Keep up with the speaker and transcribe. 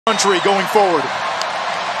country going forward.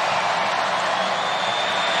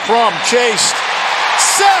 From chased,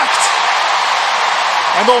 sacked,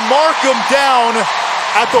 and they'll mark him down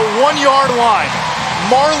at the 1-yard line.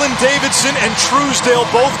 Marlon Davidson and Truesdale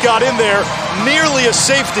both got in there, nearly a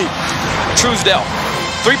safety. Truesdale,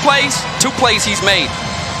 3 plays, 2 plays he's made.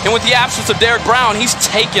 And with the absence of Derrick Brown, he's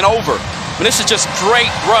taken over. And this is just great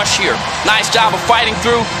rush here. Nice job of fighting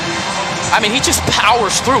through. I mean, he just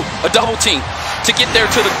powers through a double team to get there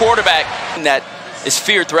to the quarterback. That is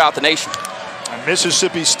feared throughout the nation. And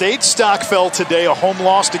Mississippi State stock fell today, a home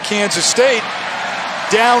loss to Kansas State.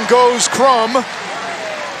 Down goes Crum.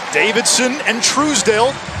 Davidson and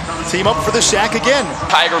Truesdale team up for the sack again.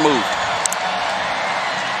 Tiger move.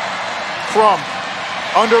 Crum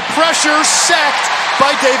under pressure, sacked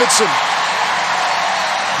by Davidson.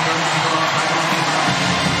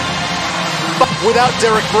 Without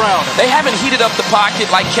Derrick Brown. They haven't heated up the pocket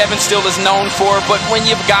like Kevin Steele is known for, but when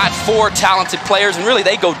you've got 4 talented players, and really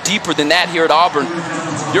they go deeper than that here at Auburn,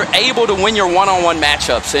 you're able to win your one-on-one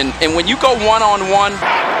matchups. And when you go one-on-one.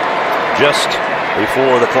 Just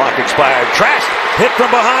before the clock expired, Trask hit from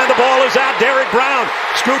behind, the ball is out. Derrick Brown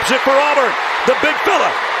scoops it for Auburn. The big fella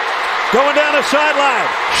going down the sideline,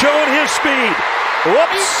 showing his speed.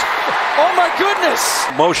 Whoops. Oh my goodness.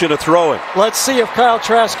 Motion to throw it. Let's see if Kyle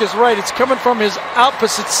Trask is right. It's coming from his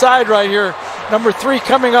opposite side right here. Number 3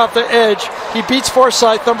 coming off the edge. He beats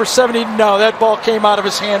Forsythe. Number 70. No, that ball came out of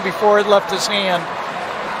his hand before it left his hand.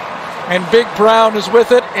 And Big Brown is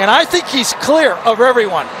with it. And I think he's clear of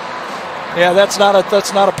everyone. Yeah, that's not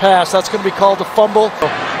a pass. That's going to be called a fumble.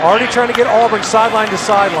 Already trying to get Auburn sideline to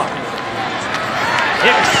sideline.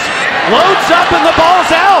 Hicks loads up and the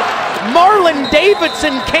ball's out. Marlon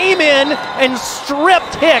Davidson came in and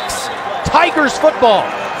stripped Hicks. Tigers football.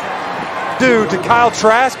 Due to Kyle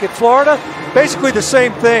Trask at Florida, basically the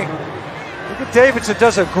same thing. Look at Davidson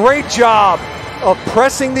does a great job of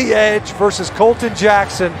pressing the edge versus Colton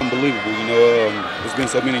Jackson. Unbelievable, you know. There's been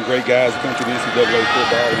so many great guys who come to the NCAA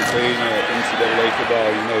football and say NCAA football,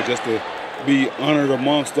 you know, just to be honored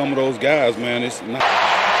amongst some of those guys, man. It's not.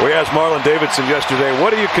 We asked Marlon Davidson yesterday, what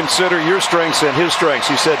do you consider your strengths and his strengths?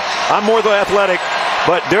 He said, I'm more the athletic,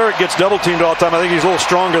 but Derrick gets double teamed all the time. I think he's a little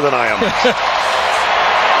stronger than I am.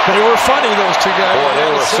 They were funny, those 2 guys. Boy, they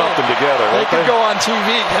were something together. They could go on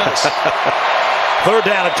TV, yes. 3rd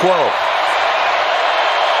down at 12.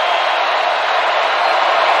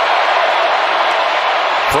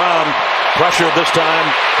 From pressure this time,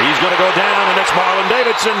 he's going to go down, and it's Marlon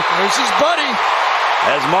Davidson. There's his buddy.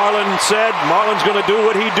 As Marlon said, Marlon's going to do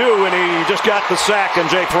what he do, and he just got the sack on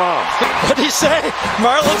Jake Fromm. What'd he say?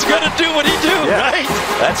 Marlon's going to do what he do, yeah. right?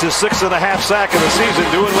 That's his 6.5 sack of the season,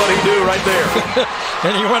 doing what he do right there.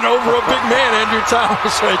 And he went over a big man, Andrew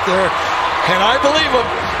Thomas, right there. And I believe him.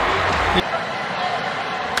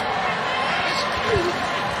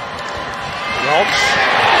 Welch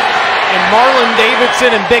and Marlon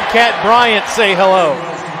Davidson and Big Cat Bryant say hello.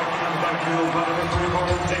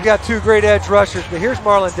 You got 2 great edge rushers, but here's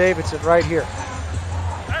Marlon Davidson right here.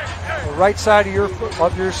 The right side of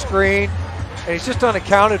your screen, and he's just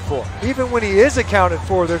unaccounted for. Even when he is accounted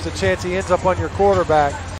for, there's a chance he ends up on your quarterback.